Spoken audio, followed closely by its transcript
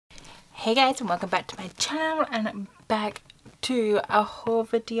Hey guys, and welcome back to my channel, and I'm back to a haul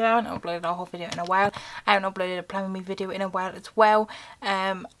video. I haven't uploaded a haul video in a while. I haven't uploaded a planner me video in a while as well.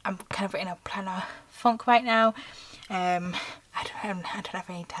 I'm kind of in a planner funk right now. I don't have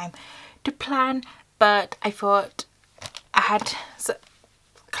any time to plan, but I thought I had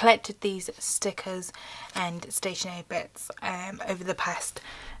collected these stickers and stationery bits over the past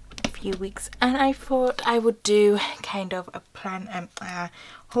few weeks, and I thought I would do kind of a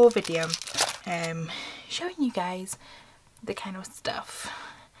haul video showing you guys the kind of stuff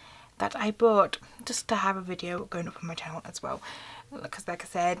that I bought, just to have a video going up on my channel as well, because like I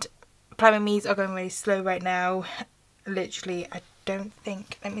said, planner me's are going really slow right now. Literally, I don't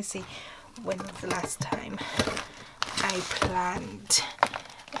think, let me see, when was the last time I planned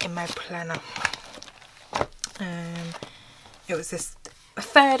in my planner? It was this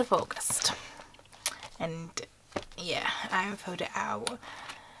 3rd of August, and yeah, I haven't filled it out,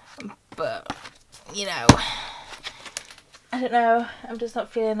 but you know, I don't know, I'm just not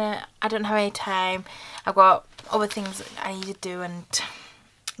feeling it. I don't have any time. I've got other things that I need to do, and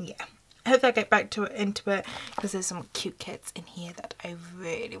yeah, I hope I get back into it, because there's some cute kits in here that I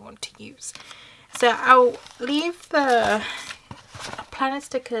really want to use. So I'll leave the planner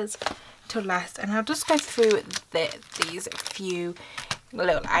stickers till last, and I'll just go through these few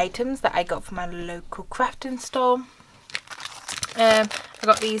little items that I got from my local crafting store. I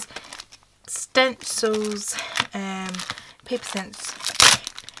got these stencils, paper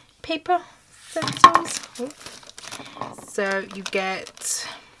stencils. So you get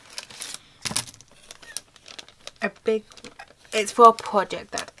a big, it's for a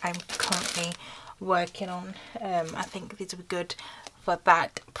project that I'm currently working on. I think these would be good for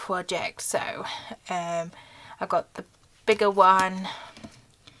that project. So I got the bigger one,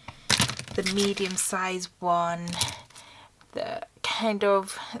 the medium size one, the kind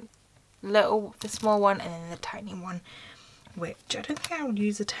of little, the small one, and then the tiny one, which I don't think I'll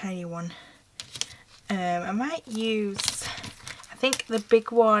use a tiny one. I might use, I think the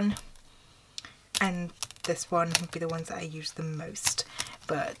big one and this one would be the ones that I use the most.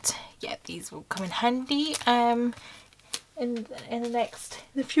 But yeah, these will come in handy in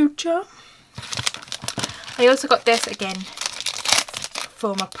the future. I also got this again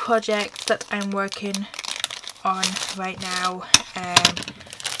from a project that I'm working on right now.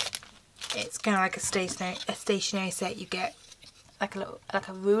 It's kind of like a stationery set. You get like a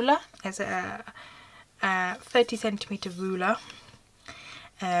ruler. It's a 30 centimeter ruler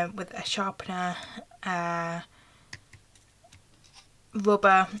with a sharpener,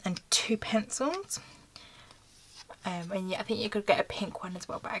 rubber, and 2 pencils. And yeah, I think you could get a pink one as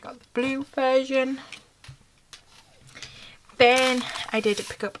well, but I got the blue version. Then I did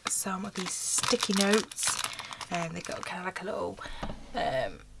pick up some of these sticky notes, and they got kind of like a little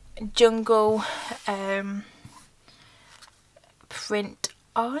jungle print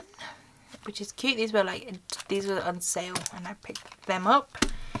on, which is cute. These were on sale, and I picked them up.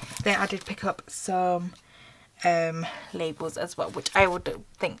 Then I did pick up some labels as well, which I would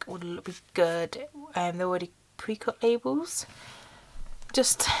think would be good. They're already pre-cut labels.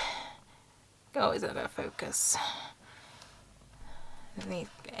 Just, oh, is it going to focus? I think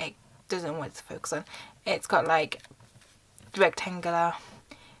it doesn't want it to focus on. It's got like rectangular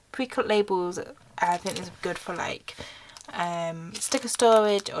pre-cut labels. I think this is good for like sticker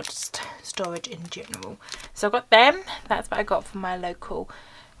storage, or just storage in general. So I got them. That's what I got from my local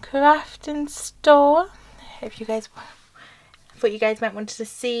crafting store. If you guys, I thought you guys might want to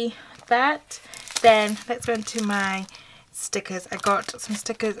see that. Then let's go into my stickers. I got some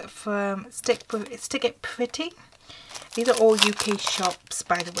stickers from StickitPretty. These are all UK shops,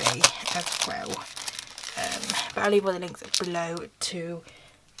 by the way, as well. But I'll leave all the links below to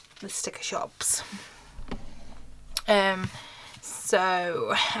the sticker shops.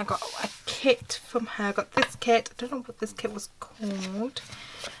 So I got a kit from her. I got this kit. I don't know what this kit was called.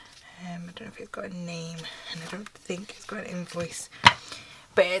 I don't know if it's got a name, and I don't think it's got an invoice.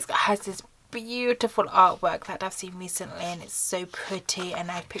 But it has this beautiful artwork that I've seen recently, and it's so pretty. And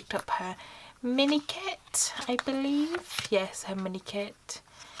I picked up her mini kit, I believe. Yes, her mini kit.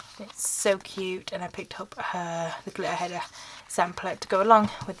 It's so cute, and I picked up the glitter header sampler to go along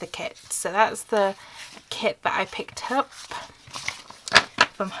with the kit. So that's the kit that I picked up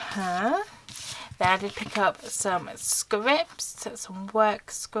from her. Then I did pick up some scripts, some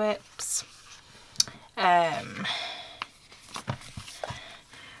work scripts, some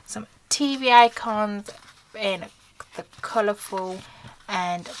TV icons in the colourful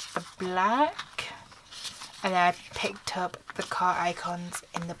and the black, and then I picked up the car icons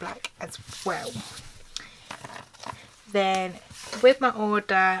in the black as well. Then with my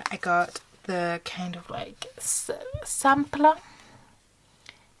order I got the kind of like sampler.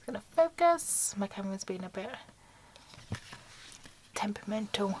 It's gonna focus. My camera's been a bit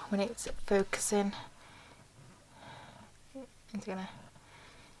temperamental when it's focusing. It's gonna,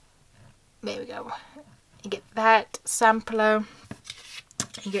 there we go. You get that sampler,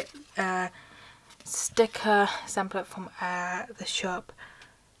 you get a sticker sampler from the shop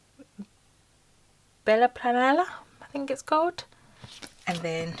PaperChicPlans, I think it's called, and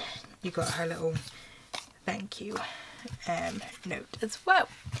then you got her little thank you note as well.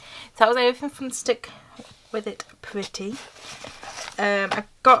 So that was everything from Stick With It Pretty. I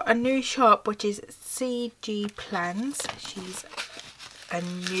got a new shop which is Cgplans. She's a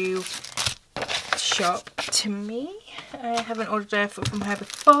new shop to me. I haven't ordered from her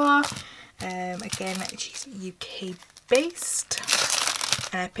before. Again, she's UK based,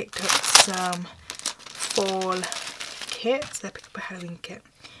 and I picked up some fall kits. I picked up a Halloween kit.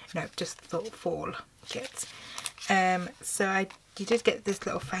 No, just the fall kits. So you did get this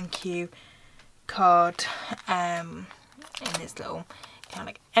little thank you card in this little kind of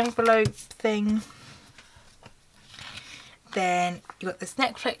like envelope thing. Then you got this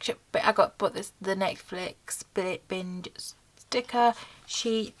Netflix, but I bought the Netflix binge sticker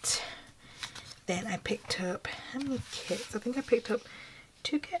sheet. Then I picked up, how many kits? I think I picked up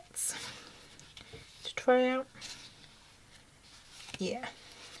 2 kits to try out. Yeah.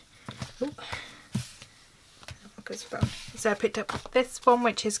 Ooh. So I picked up this one,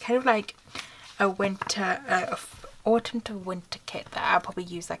 which is kind of like a winter, autumn to winter kit that I'll probably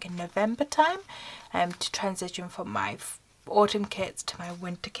use like in November time, to transition from my autumn kits to my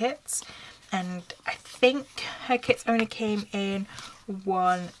winter kits. And I think her kits only came in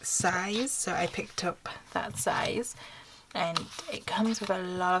one size, so I picked up that size, and it comes with a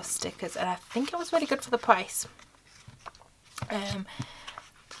lot of stickers, and I think it was really good for the price.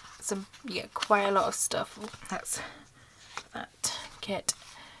 You get quite a lot of stuff. That's that kit.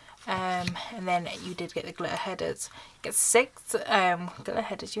 And then you did get the glitter headers. You get 6 glitter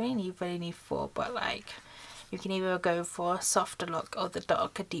headers. You only really need 4, but like you can either go for a softer look or the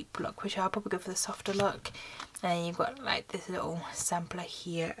darker deep look, which I'll probably go for the softer look. And then you've got like this little sampler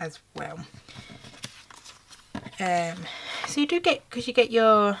here as well. So you do get, because you get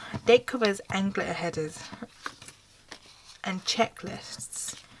your date covers and glitter headers and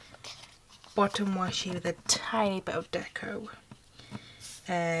checklists, bottom washi with a tiny bit of deco,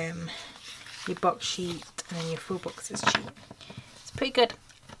 your box sheet, and then your full boxes sheet. It's pretty good.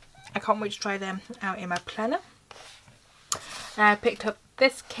 I can't wait to try them out in my planner. I picked up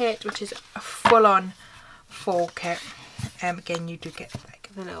this kit, which is a full-on fall kit. Again, you do get like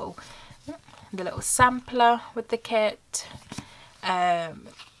the little sampler with the kit,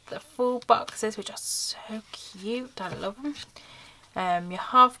 the full boxes, which are so cute. I love them. Your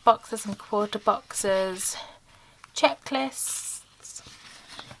half boxes and quarter boxes, checklists,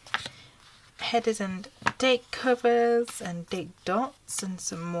 headers and date covers and date dots, and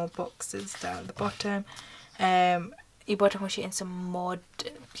some more boxes down at the bottom. Your bottom washi and some more,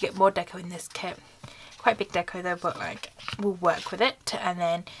 you get more deco in this kit. Quite big deco though, but like we'll work with it. And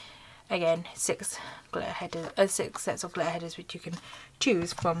then again, 6 glitter headers, 6 sets of glitter headers, which you can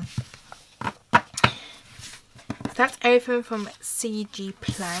choose from. So that's everything from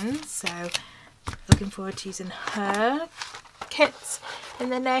Cgplans. So looking forward to using her kits in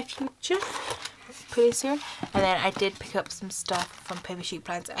the near future, pretty soon. And then I did pick up some stuff from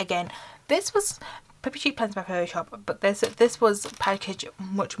PaperChicPlans. Again, this was PaperChicPlans my favourite shop, but this was packaged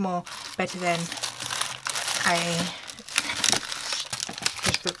much more better than I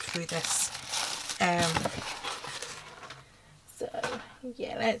just looked through this. So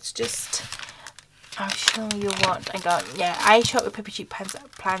yeah, let's just, I'll show you what I got. Yeah, I shop with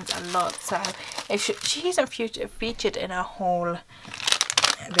PaperChicPlans a lot, so if she isn't featured in a haul,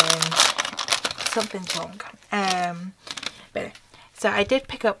 then something's wrong. But so I did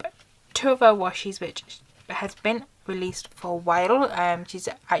pick up 2 of her washies, which has been released for a while. She's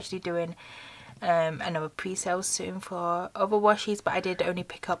actually doing another pre-sale soon for other washies, but I did only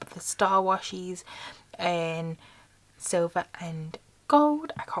pick up the star washies in silver and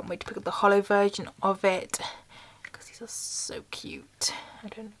gold. I can't wait to pick up the hollow version of it because these are so cute. I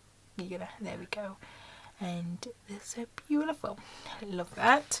don't know, there we go, and they're so beautiful. I love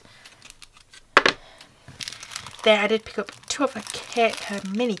that. Then I did pick up 2 of her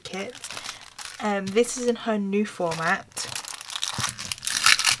mini kits. This is in her new format.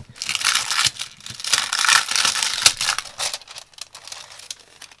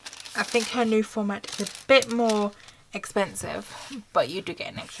 I think her new format is a bit more expensive, but you do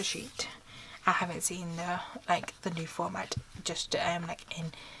get an extra sheet. I haven't seen the new format just like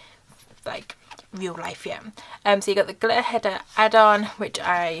in like real life. Yeah. So you got the glitter header add-on, which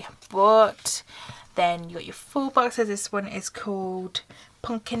I bought. Then you got your full boxes. This one is called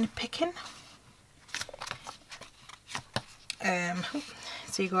Pumpkin Picking.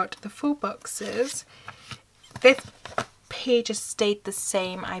 So you got the full boxes. This page has stayed the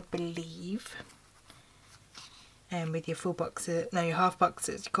same, I believe. With your full boxes, no, your half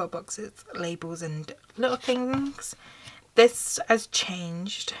boxes, your quarter boxes, labels and little things. This has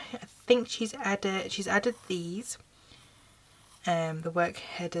changed. I think she's added these. The work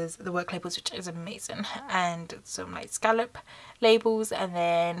headers, the work labels, which is amazing, and some like scallop labels, and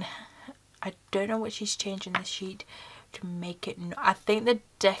then I don't know what she's changed in the sheet to make it. I think the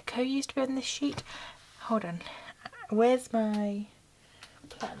deco used to be on this sheet. Hold on, where's my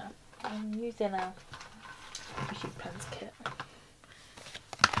planner? I'm using a PaperChicPlans kit.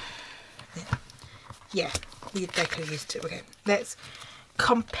 Yeah, the deco used to. Okay, let's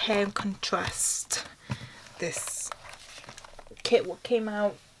compare and contrast this kit. What came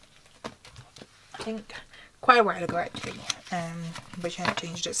out, I think, quite a while ago actually, but she hadn't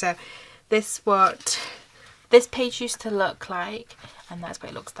changed it. So this what this page used to look like, and that's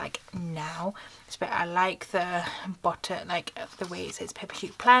what it looks like now. But I like the bottom, like the way it says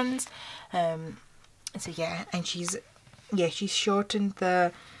PaperChicPlans. So yeah, and she's shortened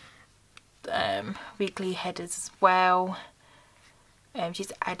the weekly headers as well.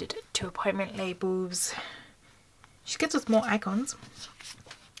 She's added 2 appointment labels. She's given us more icons.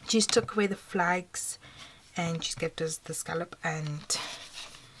 She's took away the flags, and she's given us the scallop and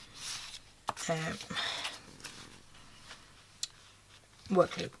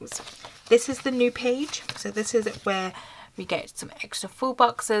work labels. This is the new page. So this is where we get some extra full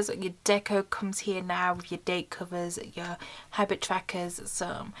boxes. Your deco comes here now with your date covers, your habit trackers,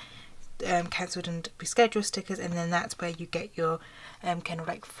 some cancelled and rescheduled stickers, and then that's where you get your kind of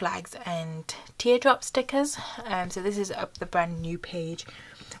like flags and teardrop stickers. So this is up the brand new page,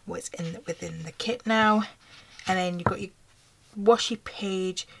 what's within the kit now. And then you got your washi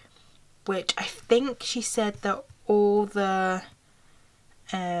page, which I think she said that all the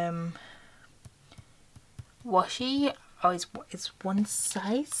washi is one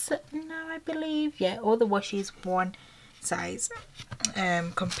size now, I believe. Yeah, all the washi is one size,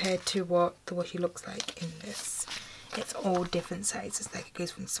 compared to what the washi looks like in this. It's all different sizes, like it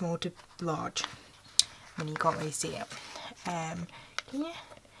goes from small to large. I mean, you can't really see it. Yeah,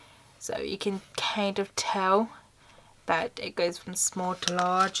 so you can kind of tell that it goes from small to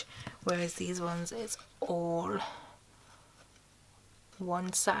large, whereas these ones, it's all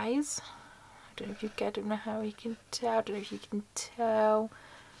one size. I don't know if you get it, how you can tell. I don't know if you can tell.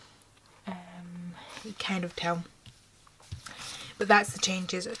 You kind of tell. But that's the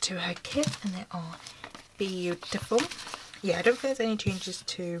changes to her kit, and they are beautiful. Yeah, I don't think there's any changes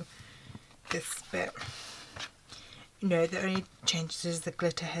to this bit. No, the only changes is the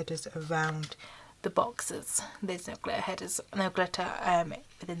glitter headers around the boxes. There's no glitter headers, no glitter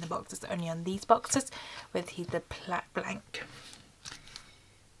within the boxes, only on these boxes with the blank.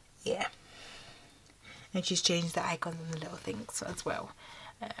 Yeah. And she's changed the icons and the little things as well.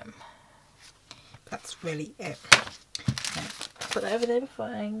 That's really it. Put that over there before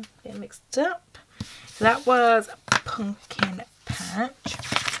I get mixed up. So that was Pumpkin Patch.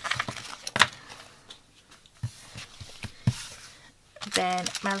 Then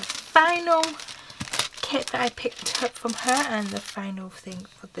my final kit that I picked up from her, and the final thing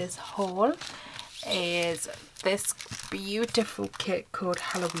for this haul, is this beautiful kit called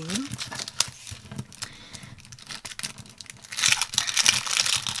Halloween.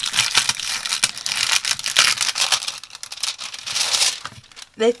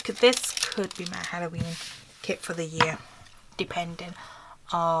 This could be my Halloween kit for the year, depending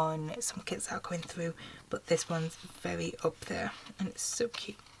on some kits that are going through, but this one's very up there and it's so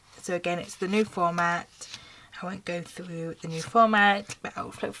cute. So again, it's the new format. I won't go through the new format, but I'll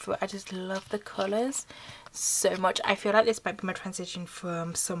flip through it. I just love the colours so much. I feel like this might be my transition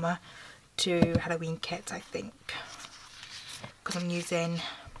from summer to Halloween kits, I think, because I'm using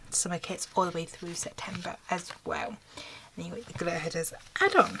summer kits all the way through September as well. And you got the glitter headers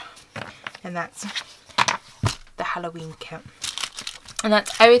add-on, and that's the Halloween kit. And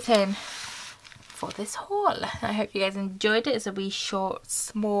that's everything for this haul. I hope you guys enjoyed it. It's a wee short,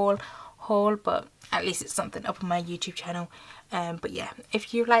 small haul, but at least it's something up on my YouTube channel. But yeah,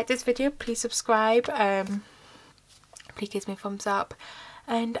 if you like this video, please subscribe. Please give me a thumbs up,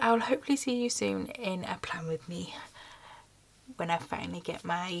 and I'll hopefully see you soon in a plan with me when I finally get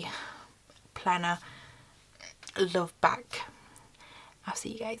my planner love back. I'll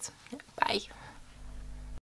see you guys. Bye.